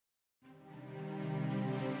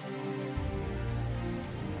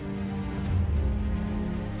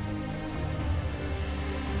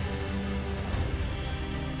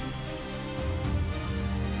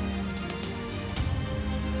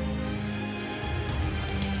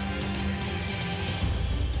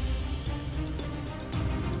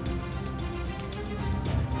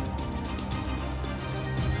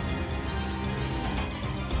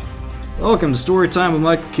Welcome to Storytime with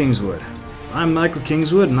Michael Kingswood. I'm Michael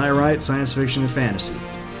Kingswood and I write science fiction and fantasy.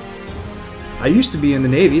 I used to be in the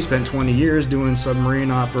Navy, spent 20 years doing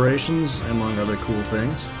submarine operations, among other cool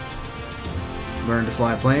things. Learned to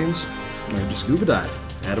fly planes, learned to scuba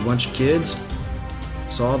dive, had a bunch of kids,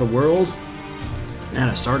 saw the world, and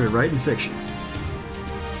I started writing fiction.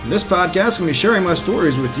 In this podcast, I'm going to be sharing my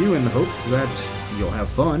stories with you in the hope that you'll have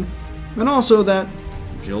fun, and also that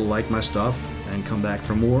you'll like my stuff and come back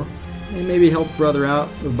for more, and maybe help a brother out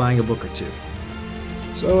with buying a book or two.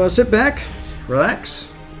 So sit back,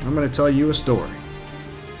 relax, I'm going to tell you a story.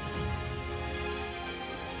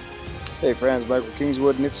 Hey friends, Michael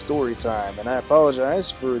Kingswood and it's story time, and I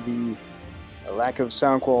apologize for the lack of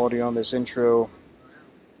sound quality on this intro.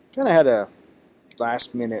 Kind of had a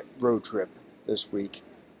last minute road trip this week.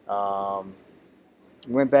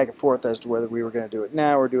 We went back and forth as to whether we were going to do it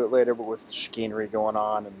now or do it later, but with chicanery going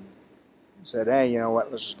on, and said, hey, you know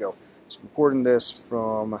what, let's just go. So I'm recording this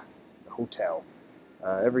from the hotel.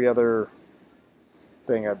 Every other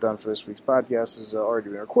thing I've done for this week's podcast has already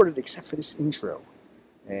been recorded except for this intro.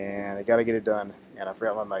 And I got to get it done, and I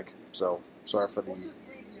forgot my mic, so sorry for the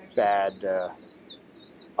bad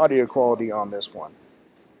audio quality on this one.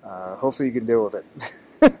 Hopefully you can deal with it.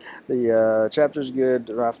 The chapter's good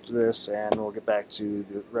after this, and we'll get back to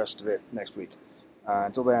the rest of it next week.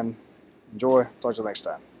 Until then, enjoy. Talk to you next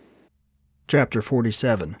time. Chapter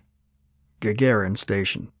 47. Gagarin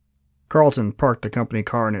Station. Carlton parked the company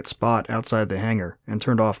car in its spot outside the hangar and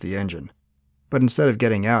turned off the engine. But instead of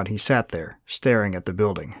getting out, he sat there, staring at the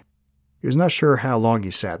building. He was not sure how long he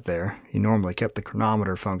sat there. He normally kept the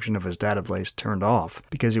chronometer function of his data device turned off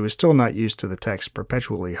because he was still not used to the text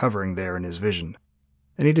perpetually hovering there in his vision.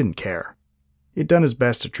 And he didn't care. He'd done his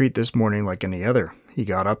best to treat this morning like any other. He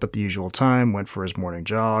got up at the usual time, went for his morning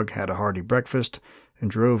jog, had a hearty breakfast, and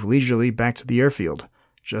drove leisurely back to the airfield,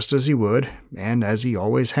 just as he would, and as he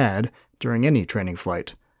always had, during any training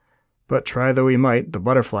flight. But try though he might, the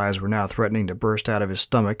butterflies were now threatening to burst out of his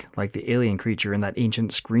stomach like the alien creature in that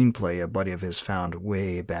ancient screenplay a buddy of his found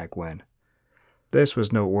way back when. This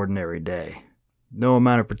was no ordinary day. No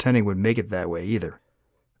amount of pretending would make it that way either.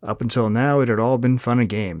 Up until now it had all been fun and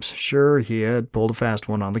games. Sure, he had pulled a fast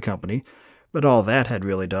one on the company, but all that had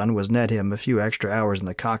really done was net him a few extra hours in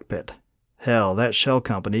the cockpit. Hell, that shell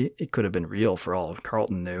company, it could have been real for all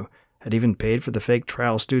Carlton knew, had even paid for the fake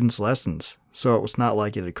trial students' lessons, so it was not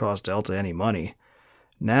like it had cost Delta any money.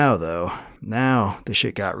 Now, though, the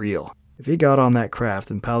shit got real. If he got on that craft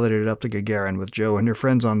and piloted it up to Gagarin with Joe and her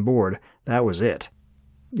friends on board, that was it.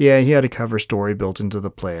 Yeah, he had a cover story built into the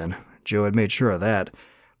plan. Joe had made sure of that,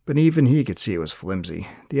 but even he could see it was flimsy.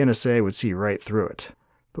 The NSA would see right through it.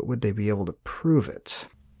 But would they be able to prove it?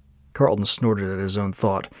 Carlton snorted at his own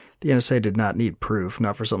thought. The NSA did not need proof,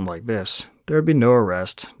 not for something like this. There would be no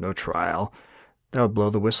arrest, no trial. That would blow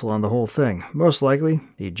the whistle on the whole thing. Most likely,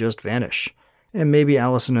 he'd just vanish. And maybe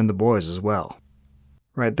Allison and the boys as well.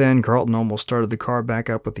 Right then, Carlton almost started the car back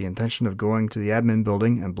up with the intention of going to the admin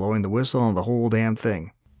building and blowing the whistle on the whole damn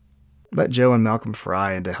thing. Let Joe and Malcolm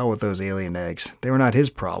fry, and to hell with those alien eggs. They were not his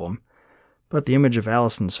problem. But the image of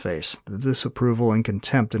Allison's face, the disapproval and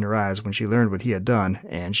contempt in her eyes when she learned what he had done,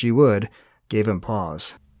 and she would, gave him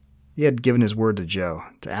pause. He had given his word to Joe,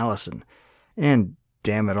 to Allison, and,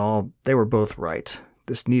 damn it all, they were both right.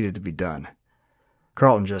 This needed to be done.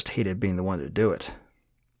 Carlton just hated being the one to do it.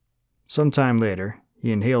 Some time later,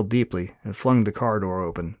 he inhaled deeply and flung the car door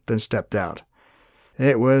open, then stepped out.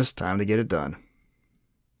 It was time to get it done.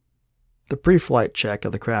 The pre-flight check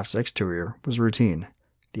of the craft's exterior was routine.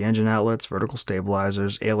 The engine outlets, vertical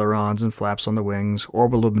stabilizers, ailerons and flaps on the wings,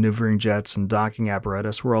 orbital maneuvering jets, and docking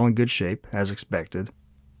apparatus were all in good shape, as expected.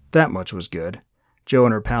 That much was good. Joe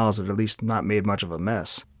and her pals had at least not made much of a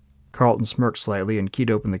mess. Carlton smirked slightly and keyed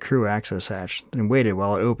open the crew access hatch, then waited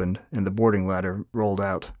while it opened and the boarding ladder rolled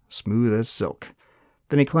out, smooth as silk.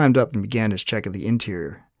 Then he climbed up and began his check of the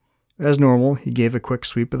interior. As normal, he gave a quick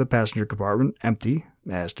sweep of the passenger compartment, empty,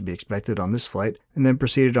 as to be expected on this flight, and then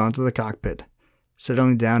proceeded on to the cockpit.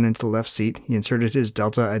 Settling down into the left seat, he inserted his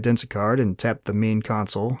Delta identicard and tapped the main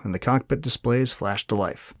console, and the cockpit displays flashed to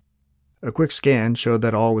life. A quick scan showed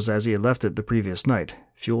that all was as he had left it the previous night.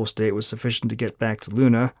 Fuel state was sufficient to get back to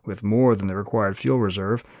Luna with more than the required fuel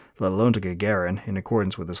reserve, let alone to Gagarin, in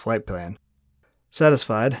accordance with his flight plan.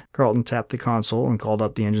 Satisfied, Carlton tapped the console and called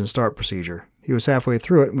up the engine start procedure. He was halfway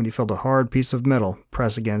through it when he felt a hard piece of metal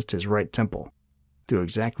press against his right temple. Do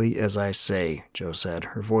exactly as I say, Joe said,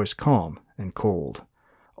 her voice calm and cold.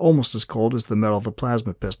 Almost as cold as the metal of the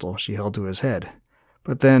plasma pistol she held to his head.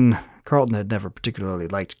 But then, Carlton had never particularly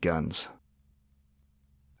liked guns.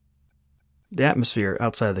 The atmosphere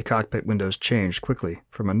outside the cockpit windows changed quickly,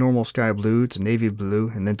 from a normal sky blue to navy blue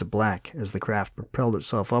and then to black as the craft propelled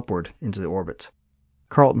itself upward into the orbit.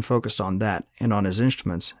 Carlton focused on that and on his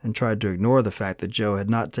instruments and tried to ignore the fact that Jo had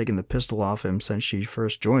not taken the pistol off him since she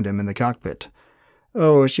first joined him in the cockpit.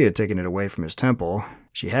 Oh, she had taken it away from his temple.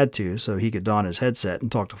 She had to, so he could don his headset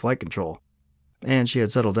and talk to flight control. And she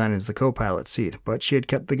had settled down into the co-pilot seat, but she had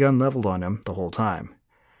kept the gun leveled on him the whole time.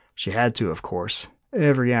 She had to, of course.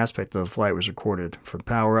 Every aspect of the flight was recorded, from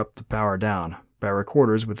power up to power down, by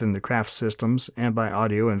recorders within the craft systems and by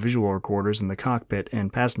audio and visual recorders in the cockpit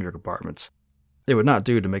and passenger compartments. It would not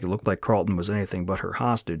do to make it look like Carlton was anything but her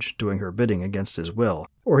hostage, doing her bidding against his will,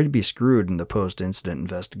 or he'd be screwed in the post-incident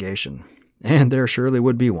investigation. And there surely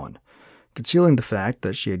would be one. Concealing the fact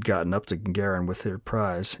that she had gotten up to Gagarin with her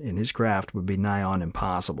prize in his craft would be nigh on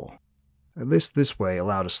impossible. At least this way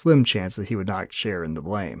allowed a slim chance that he would not share in the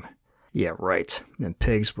blame. Yeah, right, and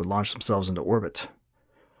pigs would launch themselves into orbit.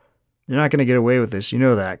 You're not going to get away with this, you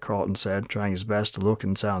know that, Carlton said, trying his best to look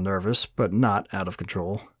and sound nervous, but not out of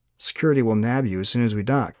control. Security will nab you as soon as we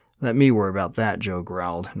dock. Let me worry about that, Jo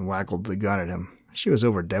growled and waggled the gun at him. She was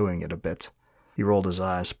overdoing it a bit. He rolled his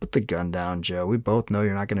eyes. Put the gun down, Jo. We both know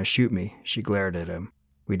you're not going to shoot me. She glared at him.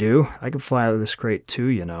 We do? I can fly out of this crate too,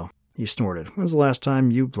 you know. He snorted. When's the last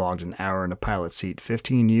time you logged an hour in a pilot seat?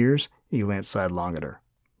 15 years? He glanced sidelong at her.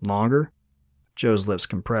 Longer? Jo's lips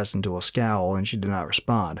compressed into a scowl, and she did not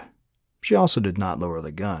respond. She also did not lower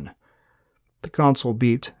the gun. The console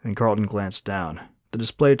beeped, and Carlton glanced down. The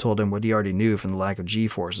display told him what he already knew from the lack of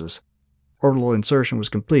G-forces. Orbital insertion was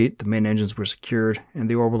complete, the main engines were secured, and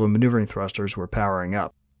the orbital maneuvering thrusters were powering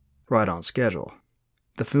up. Right on schedule.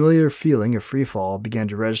 The familiar feeling of freefall began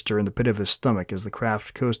to register in the pit of his stomach as the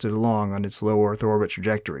craft coasted along on its low Earth orbit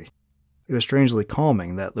trajectory. It was strangely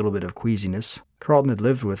calming, that little bit of queasiness. Carlton had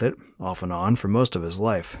lived with it, off and on, for most of his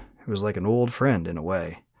life. It was like an old friend, in a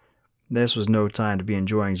way. This was no time to be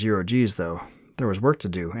enjoying zero Gs, though. There was work to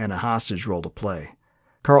do, and a hostage role to play.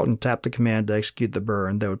 Carlton tapped the command to execute the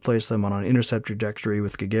burn that would place them on an intercept trajectory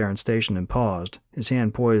with Gagarin stationed and paused, his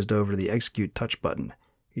hand poised over the execute touch button.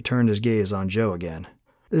 He turned his gaze on Jo again.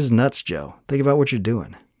 This is nuts, Jo. Think about what you're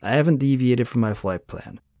doing. I haven't deviated from my flight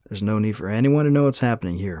plan. There's no need for anyone to know what's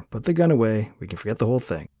happening here. Put the gun away. We can forget the whole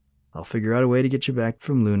thing. I'll figure out a way to get you back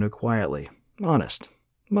from Luna quietly. Honest.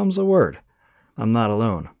 Mum's the word. I'm not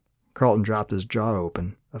alone. Carlton dropped his jaw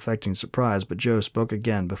open, affecting surprise, but Jo spoke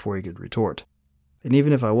again before he could retort. And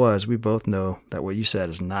even if I was, we both know that what you said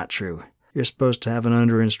is not true. You're supposed to have an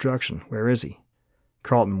under instruction. Where is he?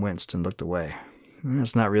 Carlton winced and looked away.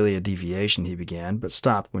 That's not really a deviation, he began, but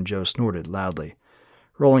stopped when Jo snorted loudly.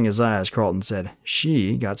 Rolling his eyes, Carlton said,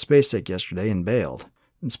 She got space sick yesterday and bailed.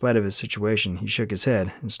 In spite of his situation, he shook his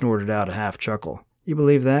head and snorted out a half chuckle. You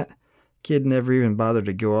believe that? Kid never even bothered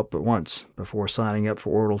to go up but once before signing up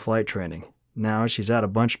for orbital flight training. Now she's out a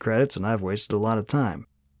bunch of credits and I've wasted a lot of time.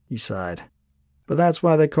 He sighed. But that's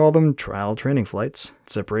why they call them trial training flights.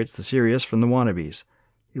 It separates the serious from the wannabes.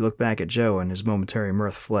 He looked back at Jo and his momentary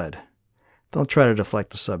mirth fled. Don't try to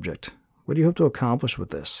deflect the subject. What do you hope to accomplish with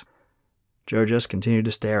this? Jo just continued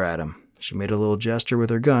to stare at him. She made a little gesture with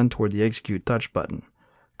her gun toward the execute touch button.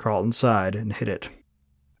 Carlton sighed and hit it.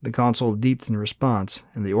 The console beeped in response,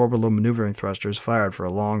 and the orbital maneuvering thrusters fired for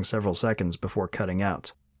a long several seconds before cutting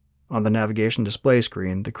out. On the navigation display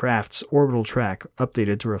screen, the craft's orbital track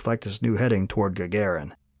updated to reflect its new heading toward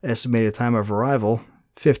Gagarin. Estimated time of arrival,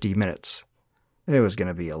 50 minutes. It was going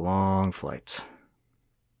to be a long flight.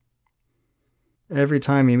 Every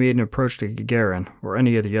time he made an approach to Gagarin, or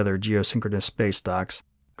any of the other geosynchronous space docks,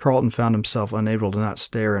 Carlton found himself unable to not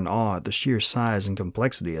stare in awe at the sheer size and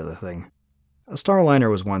complexity of the thing. A Starliner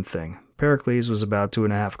was one thing. Pericles was about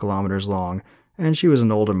 2.5 kilometers long, and she was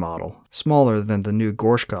an older model, smaller than the new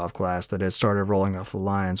Gorshkov class that had started rolling off the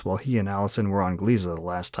lines while he and Allison were on Gliza the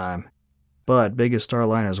last time. But big as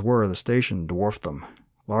Starliners were, the station dwarfed them.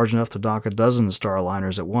 Large enough to dock a dozen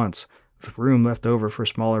Starliners at once, with room left over for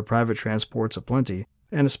smaller private transports aplenty,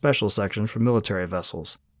 and a special section for military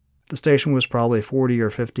vessels. The station was probably 40 or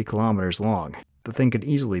 50 kilometers long. The thing could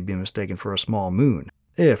easily be mistaken for a small moon,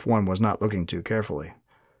 if one was not looking too carefully.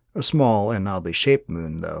 A small and oddly shaped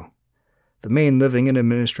moon, though. The main living and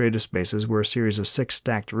administrative spaces were a series of 6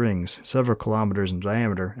 stacked rings, several kilometers in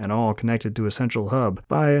diameter, and all connected to a central hub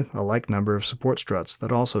by a like number of support struts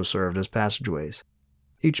that also served as passageways.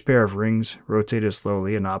 Each pair of rings rotated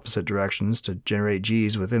slowly in opposite directions to generate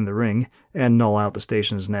Gs within the ring and null out the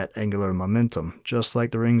station's net angular momentum, just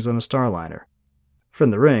like the rings on a Starliner.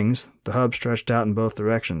 From the rings, the hub stretched out in both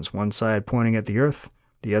directions, one side pointing at the Earth,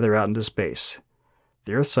 the other out into space.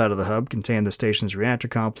 The Earth side of the hub contained the station's reactor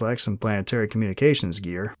complex and planetary communications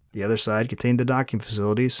gear. The other side contained the docking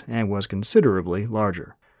facilities and was considerably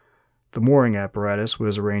larger. The mooring apparatus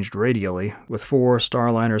was arranged radially, with 4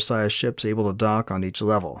 Starliner-sized ships able to dock on each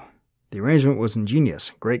level. The arrangement was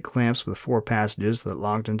ingenious, great clamps with 4 passages that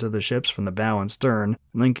locked into the ships from the bow and stern,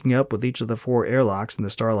 linking up with each of the 4 airlocks in the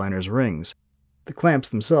Starliner's rings. The clamps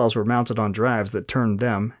themselves were mounted on drives that turned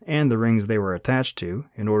them, and the rings they were attached to,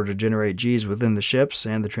 in order to generate Gs within the ships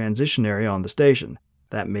and the transition area on the station.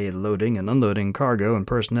 That made loading and unloading cargo and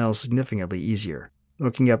personnel significantly easier.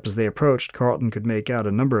 Looking up as they approached, Carlton could make out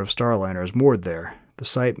a number of Starliners moored there. The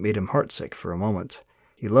sight made him heartsick for a moment.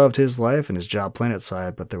 He loved his life and his job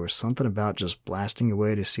planetside, but there was something about just blasting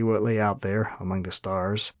away to see what lay out there among the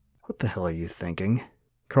stars. What the hell are you thinking?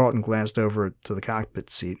 Carlton glanced over to the cockpit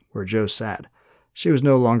seat where Jo sat. She was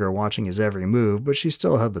no longer watching his every move, but she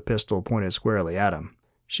still held the pistol pointed squarely at him.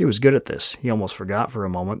 She was good at this. He almost forgot for a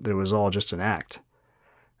moment that it was all just an act.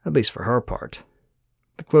 At least for her part.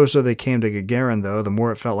 The closer they came to Gagarin, though, the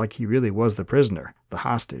more it felt like he really was the prisoner, the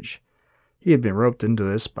hostage. He had been roped into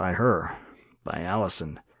this by her, by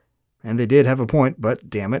Allison. And they did have a point, but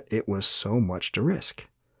damn it, it was so much to risk.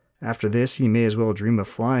 After this, he may as well dream of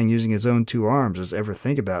flying using his own 2 arms as ever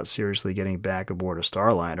think about seriously getting back aboard a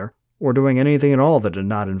Starliner, or doing anything at all that did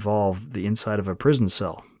not involve the inside of a prison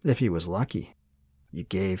cell, if he was lucky. You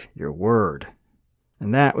gave your word.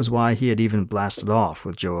 And that was why he had even blasted off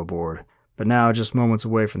with Jo aboard. But now, just moments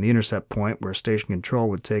away from the intercept point where station control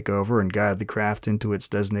would take over and guide the craft into its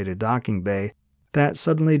designated docking bay, that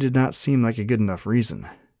suddenly did not seem like a good enough reason.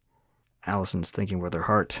 Allison's thinking with her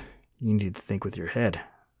heart. You need to think with your head.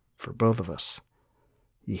 For both of us.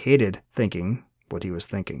 He hated thinking what he was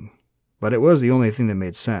thinking. But it was the only thing that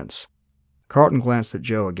made sense. Carlton glanced at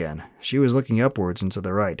Jo again. She was looking upwards and to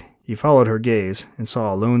the right. He followed her gaze and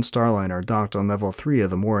saw a lone Starliner docked on level 3 of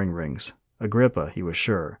the mooring rings. Agrippa, he was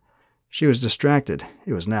sure. She was distracted.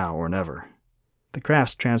 It was now or never. The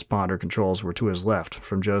craft's transponder controls were to his left,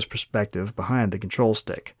 from Jo's perspective, behind the control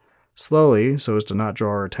stick. Slowly, so as to not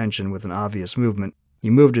draw her attention with an obvious movement, he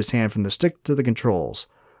moved his hand from the stick to the controls.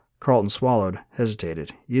 Carlton swallowed,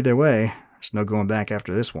 hesitated. Either way, there's no going back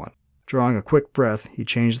after this one. Drawing a quick breath, he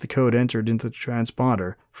changed the code entered into the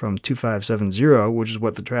transponder from 2570, which is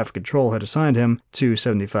what the traffic control had assigned him, to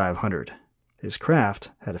 7500. His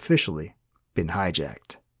craft had officially been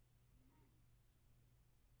hijacked.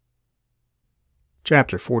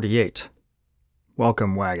 Chapter 48.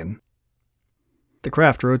 Welcome Wagon. The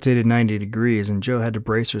craft rotated 90 degrees, and Jo had to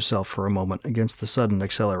brace herself for a moment against the sudden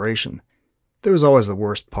acceleration. There was always the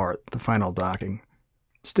worst part, the final docking.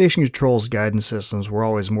 Station control's guidance systems were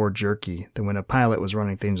always more jerky than when a pilot was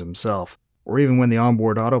running things himself, or even when the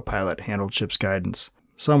onboard autopilot handled ship's guidance.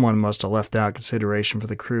 Someone must have left out consideration for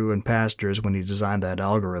the crew and passengers when he designed that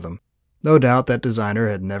algorithm. No doubt that designer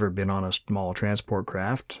had never been on a small transport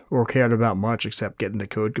craft, or cared about much except getting the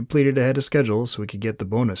code completed ahead of schedule so he could get the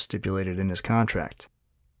bonus stipulated in his contract.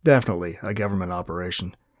 Definitely a government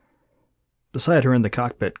operation. Beside her in the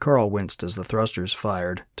cockpit, Carl winced as the thrusters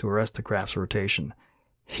fired to arrest the craft's rotation.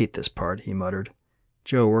 Hate this part, he muttered.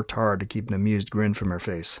 Jo worked hard to keep an amused grin from her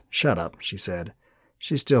face. Shut up, she said.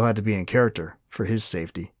 She still had to be in character, for his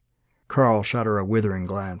safety. Carl shot her a withering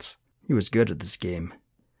glance. He was good at this game.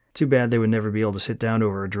 Too bad they would never be able to sit down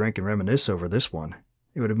over a drink and reminisce over this one.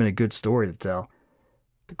 It would have been a good story to tell.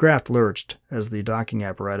 The craft lurched as the docking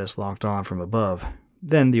apparatus locked on from above.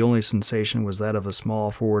 Then the only sensation was that of a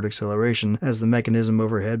small forward acceleration as the mechanism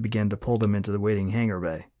overhead began to pull them into the waiting hangar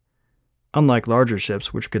bay. Unlike larger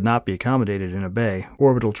ships, which could not be accommodated in a bay,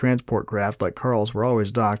 orbital transport craft like Carl's were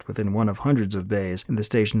always docked within one of hundreds of bays in the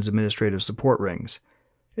station's administrative support rings.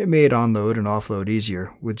 It made onload and offload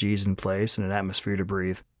easier, with Gs in place and an atmosphere to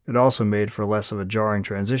breathe. It also made for less of a jarring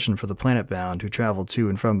transition for the planet-bound who traveled to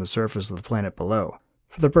and from the surface of the planet below.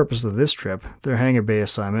 For the purpose of this trip, their hangar bay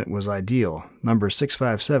assignment was ideal, number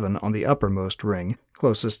 657 on the uppermost ring,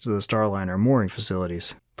 closest to the Starliner mooring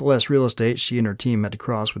facilities. The less real estate she and her team had to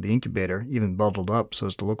cross with the incubator, even bundled up so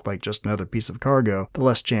as to look like just another piece of cargo, the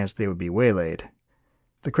less chance they would be waylaid.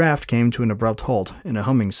 The craft came to an abrupt halt, and a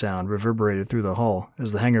humming sound reverberated through the hull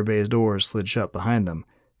as the hangar bay's doors slid shut behind them.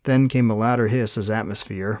 Then came a louder hiss as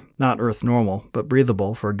atmosphere, not Earth normal, but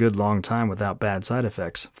breathable for a good long time without bad side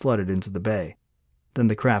effects, flooded into the bay. Then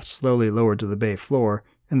the craft slowly lowered to the bay floor,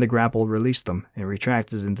 and the grapple released them and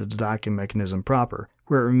retracted into the docking mechanism proper,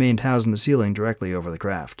 where it remained housed in the ceiling directly over the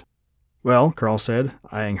craft. "Well," Carl said,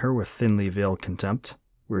 eyeing her with thinly veiled contempt,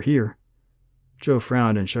 "we're here." Jo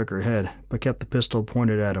frowned and shook her head, but kept the pistol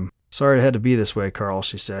pointed at him. "Sorry it had to be this way, Carl,"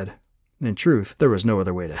 she said. In truth, there was no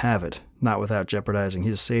other way to have it, not without jeopardizing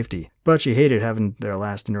his safety, but she hated having their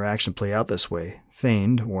last interaction play out this way,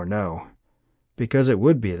 feigned or no. Because it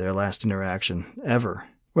would be their last interaction, ever.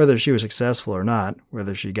 Whether she was successful or not,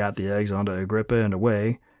 whether she got the eggs onto Agrippa and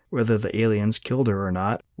away, whether the aliens killed her or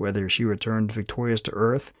not, whether she returned victorious to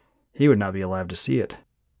Earth, he would not be alive to see it.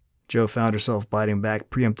 Jo found herself biting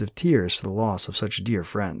back preemptive tears for the loss of such a dear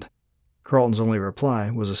friend. Carlton's only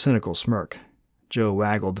reply was a cynical smirk. Jo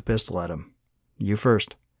waggled the pistol at him. "You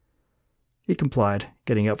first." He complied,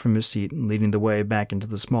 getting up from his seat and leading the way back into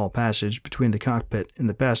the small passage between the cockpit and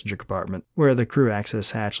the passenger compartment, where the crew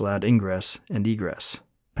access hatch allowed ingress and egress.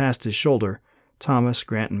 Past his shoulder, Thomas,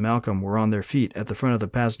 Grant, and Malcolm were on their feet at the front of the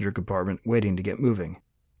passenger compartment, waiting to get moving.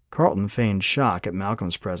 Carlton feigned shock at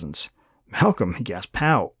Malcolm's presence. "Malcolm," he gasped,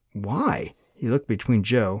 "how? Why?" He looked between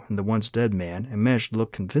Jo and the once dead man and managed to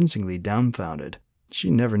look convincingly dumbfounded. She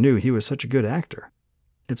never knew he was such a good actor.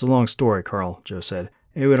 "It's a long story, Carl," Jo said.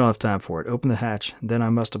 "Hey, we don't have time for it. Open the hatch, then I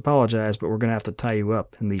must apologize, but we're going to have to tie you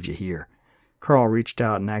up and leave you here." Carl reached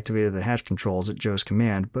out and activated the hatch controls at Jo's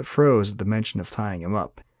command, but froze at the mention of tying him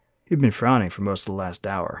up. He'd been frowning for most of the last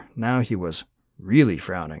hour. Now he was really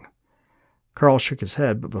frowning. Carl shook his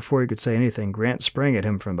head, but before he could say anything, Grant sprang at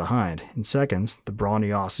him from behind. In seconds, the brawny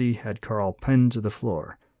Aussie had Carl pinned to the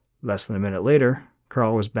floor. Less than a minute later,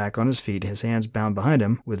 Carl was back on his feet, his hands bound behind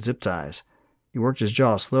him with zip ties. He worked his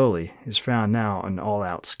jaw slowly, his frown now an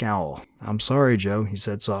all-out scowl. "I'm sorry, Jo," he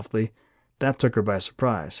said softly. That took her by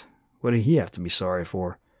surprise. What did he have to be sorry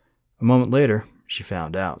for? A moment later, she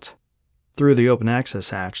found out. Through the open access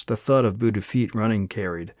hatch, the thud of booted feet running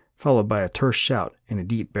carried, followed by a terse shout in a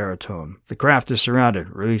deep baritone. "The craft is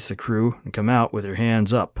surrounded. Release the crew and come out with your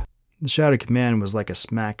hands up." The shouted command was like a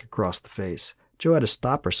smack across the face. Jo had to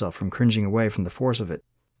stop herself from cringing away from the force of it.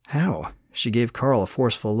 How? She gave Carl a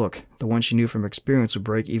forceful look, the one she knew from experience would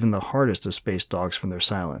break even the hardest of space dogs from their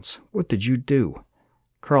silence. "What did you do?"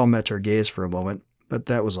 Carl met her gaze for a moment, but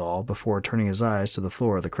that was all, before turning his eyes to the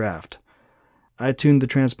floor of the craft. "I tuned the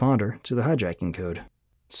transponder to the hijacking code."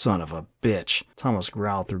 "Son of a bitch," Thomas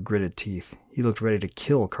growled through gritted teeth. He looked ready to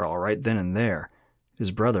kill Carl right then and there. His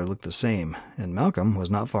brother looked the same, and Malcolm was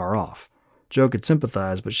not far off. Jo could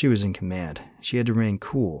sympathize, but she was in command. She had to remain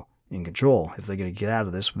cool, in control, if they were going to get out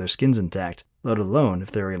of this with their skins intact, let alone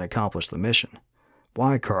if they were going to accomplish the mission.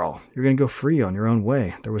 "Why, Carl? You're going to go free on your own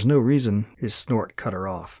way. There was no reason." His snort cut her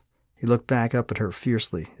off. He looked back up at her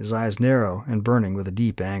fiercely, his eyes narrow and burning with a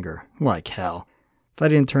deep anger. "Like hell. If I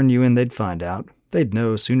didn't turn you in, they'd find out. They'd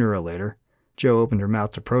know sooner or later." Jo opened her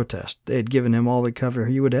mouth to protest. They had given him all the cover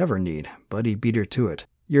he would ever need, but he beat her to it.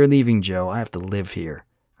 "You're leaving, Jo. I have to live here.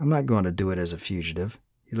 I'm not going to do it as a fugitive."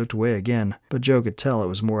 He looked away again, but Jo could tell it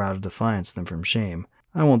was more out of defiance than from shame.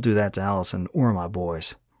 "I won't do that to Allison or my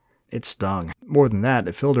boys." It stung. More than that,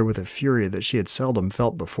 it filled her with a fury that she had seldom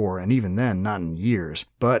felt before, and even then, not in years.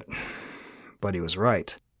 But he was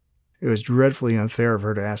right. It was dreadfully unfair of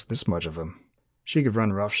her to ask this much of him. She could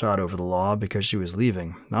run roughshod over the law because she was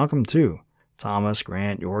leaving. Malcolm, too. Thomas,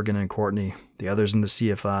 Grant, Jorgen, and Courtney, the others in the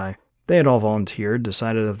CFI. They had all volunteered,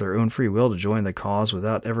 decided of their own free will to join the cause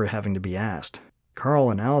without ever having to be asked. Carl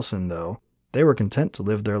and Allison, though, they were content to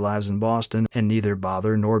live their lives in Boston and neither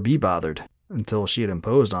bother nor be bothered, until she had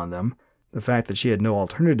imposed on them. The fact that she had no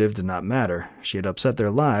alternative did not matter. She had upset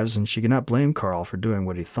their lives, and she could not blame Carl for doing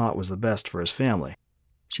what he thought was the best for his family.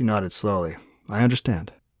 She nodded slowly. "I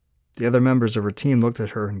understand." The other members of her team looked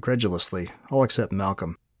at her incredulously, all except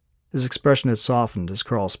Malcolm. His expression had softened as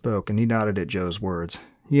Carl spoke, and he nodded at Jo's words.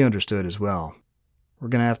 He understood as well. "We're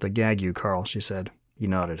going to have to gag you, Carl," she said. He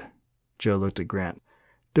nodded. Jo looked at Grant.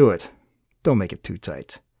 "Do it. Don't make it too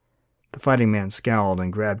tight." The fighting man scowled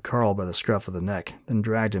and grabbed Carl by the scruff of the neck, then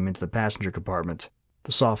dragged him into the passenger compartment.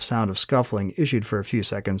 The soft sound of scuffling issued for a few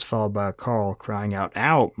seconds, followed by Carl crying out,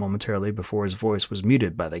 "Ow!" momentarily before his voice was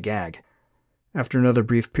muted by the gag. After another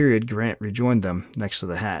brief period, Grant rejoined them next to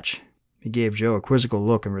the hatch. He gave Jo a quizzical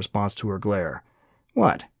look in response to her glare.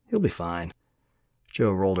 "What? He'll be fine."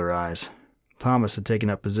 Jo rolled her eyes. Thomas had taken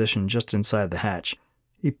up position just inside the hatch.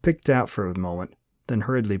 He picked out for a moment, then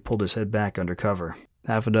hurriedly pulled his head back under cover.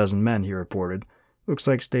 "Half a dozen men," he reported. "Looks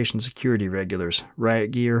like station security regulars,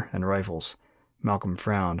 riot gear, and rifles." Malcolm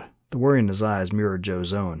frowned. The worry in his eyes mirrored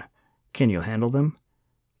Jo's own. "Can you handle them?"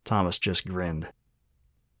 Thomas just grinned.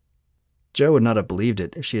 Jo would not have believed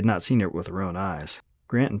it if she had not seen it with her own eyes.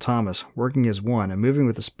 Grant and Thomas, working as one and moving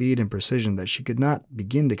with a speed and precision that she could not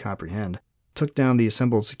begin to comprehend, took down the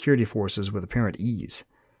assembled security forces with apparent ease.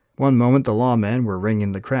 One moment the lawmen were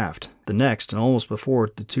ringing the craft. The next, and almost before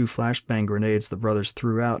the 2 flashbang grenades the brothers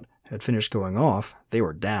threw out had finished going off, they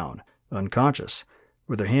were down, unconscious,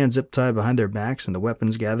 with their hands zip-tied behind their backs and the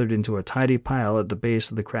weapons gathered into a tidy pile at the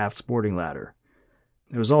base of the craft's boarding ladder.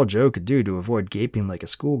 It was all Joe could do to avoid gaping like a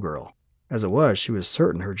schoolgirl. As it was, she was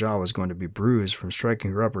certain her jaw was going to be bruised from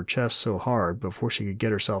striking her upper chest so hard before she could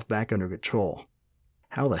get herself back under control.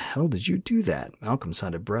 "How the hell did you do that?" Malcolm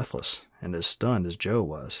sounded breathless, and as stunned as Joe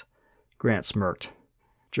was. Grant smirked.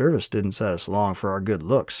 "Jervis didn't set us along for our good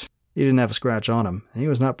looks. He didn't have a scratch on him, and he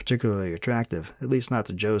was not particularly attractive, at least not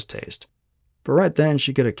to Joe's taste. But right then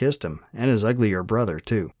she could have kissed him, and his uglier brother,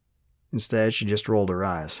 too. Instead, she just rolled her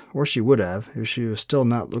eyes, or she would have if she was still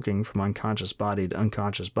not looking from unconscious body to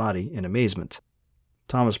unconscious body in amazement.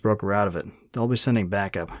 Thomas broke her out of it. "They'll be sending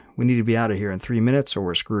backup. We need to be out of here in 3 minutes or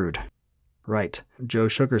we're screwed." "Right." Joe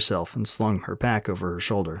shook herself and slung her pack over her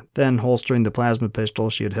shoulder. Then, holstering the plasma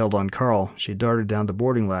pistol she had held on Carl, she darted down the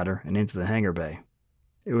boarding ladder and into the hangar bay.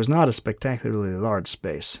 It was not a spectacularly large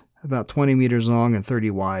space, about 20 meters long and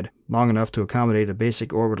 30 wide, long enough to accommodate a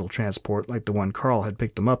basic orbital transport like the one Carl had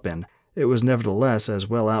picked them up in. It was nevertheless as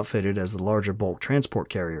well outfitted as the larger bulk transport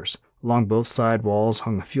carriers. Along both side walls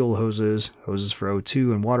hung fuel hoses, hoses for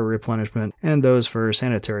O2 and water replenishment, and those for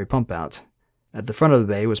sanitary pump-out. At the front of the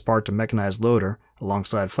bay was parked a mechanized loader,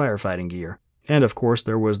 alongside firefighting gear. And of course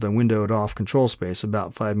there was the windowed-off control space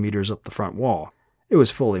about 5 meters up the front wall. It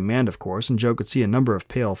was fully manned, of course, and Joe could see a number of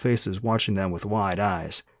pale faces watching them with wide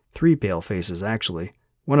eyes. 3 pale faces, actually.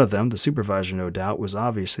 One of them, the supervisor no doubt, was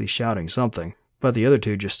obviously shouting something, but the other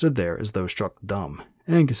 2 just stood there as though struck dumb.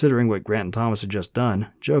 And considering what Grant and Thomas had just done,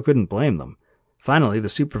 Joe couldn't blame them. Finally, the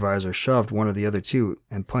supervisor shoved one of the other 2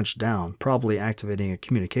 and punched down, probably activating a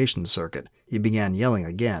communications circuit. He began yelling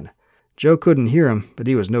again. Joe couldn't hear him, but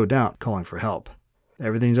he was no doubt calling for help.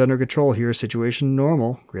 "Everything's under control here, situation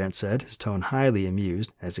normal," Grant said, his tone highly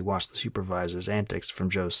amused as he watched the supervisor's antics from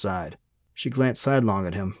Joe's side. She glanced sidelong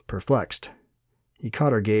at him, perplexed. He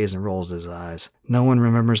caught her gaze and rolled his eyes. "No one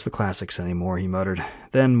remembers the classics anymore," he muttered.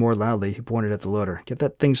 Then, more loudly, he pointed at the loader. "Get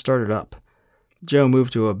that thing started up." Joe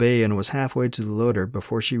moved to obey and was halfway to the loader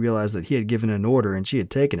before she realized that he had given an order and she had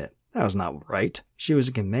taken it. That was not right. She was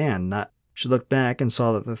in command, not... She looked back and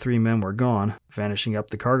saw that the 3 men were gone, vanishing up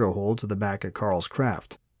the cargo hold to the back of Carl's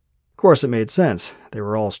craft. Of course, it made sense. They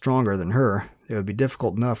were all stronger than her. It would be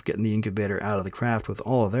difficult enough getting the incubator out of the craft with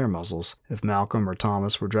all of their muscles. If Malcolm or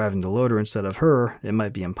Thomas were driving the loader instead of her, it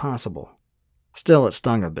might be impossible. Still, it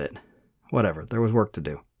stung a bit. Whatever, there was work to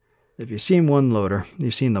do. If you've seen one loader,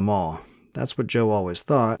 you've seen them all. That's what Joe always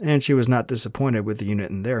thought, and she was not disappointed with the unit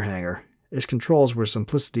in their hangar. Its controls were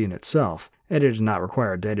simplicity in itself, and it did not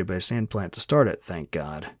require a database implant to start it, thank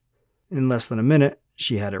God. In less than a minute,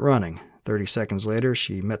 she had it running. 30 seconds later,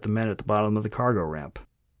 she met the men at the bottom of the cargo ramp.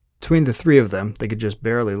 Between the 3 of them, they could just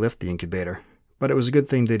barely lift the incubator. But it was a good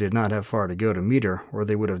thing they did not have far to go to meet her, or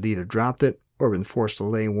they would have either dropped it or been forced to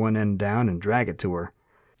lay one end down and drag it to her.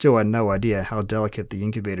 Joe had no idea how delicate the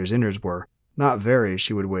incubator's innards were. Not very,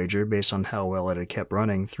 she would wager, based on how well it had kept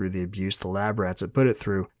running through the abuse the lab rats had put it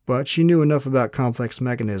through, but she knew enough about complex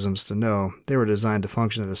mechanisms to know they were designed to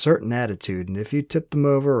function at a certain attitude, and if you tipped them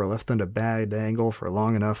over or left them at a bad angle for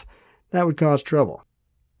long enough, that would cause trouble.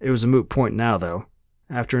 It was a moot point now, though.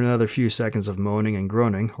 After another few seconds of moaning and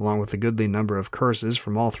groaning, along with a goodly number of curses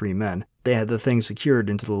from all 3 men, they had the thing secured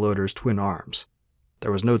into the loader's twin arms.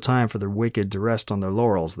 There was no time for the wicked to rest on their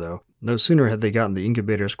laurels, though. No sooner had they gotten the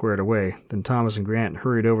incubator squared away than Thomas and Grant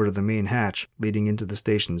hurried over to the main hatch leading into the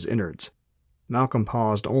station's innards. Malcolm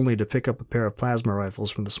paused only to pick up a pair of plasma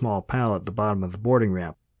rifles from the small pallet at the bottom of the boarding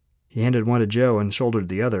ramp. He handed one to Joe and shouldered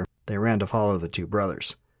the other. They ran to follow the 2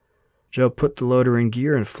 brothers. Joe put the loader in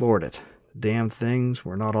gear and floored it. The damn things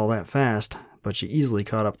were not all that fast, but she easily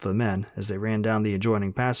caught up to the men as they ran down the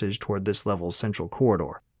adjoining passage toward this level's central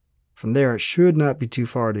corridor. From there, it should not be too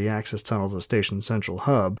far to the access tunnel to the station's central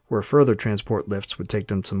hub, where further transport lifts would take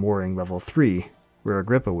them to mooring level 3, where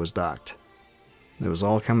Agrippa was docked. It was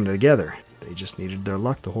all coming together. They just needed their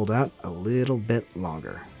luck to hold out a little bit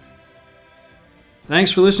longer.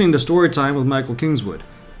 Thanks for listening to Storytime with Michael Kingswood.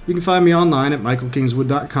 You can find me online at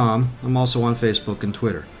michaelkingswood.com. I'm also on Facebook and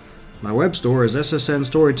Twitter. My web store is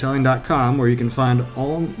ssnstorytelling.com, where you can find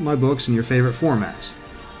all my books in your favorite formats.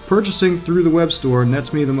 Purchasing through the web store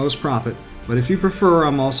nets me the most profit, but if you prefer,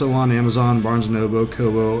 I'm also on Amazon, Barnes & Noble,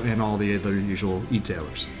 Kobo, and all the other usual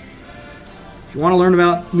e-tailers. If you want to learn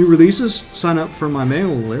about new releases, sign up for my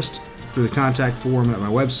mailing list through the contact form at my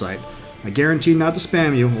website. I guarantee not to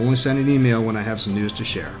spam you, only send an email when I have some news to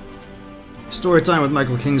share. Storytime with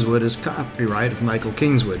Michael Kingswood is copyright of Michael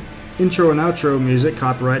Kingswood. Intro and outro music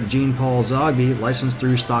copyright Jean Paul Zogby, licensed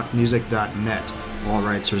through stockmusic.net. All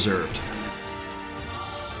rights reserved.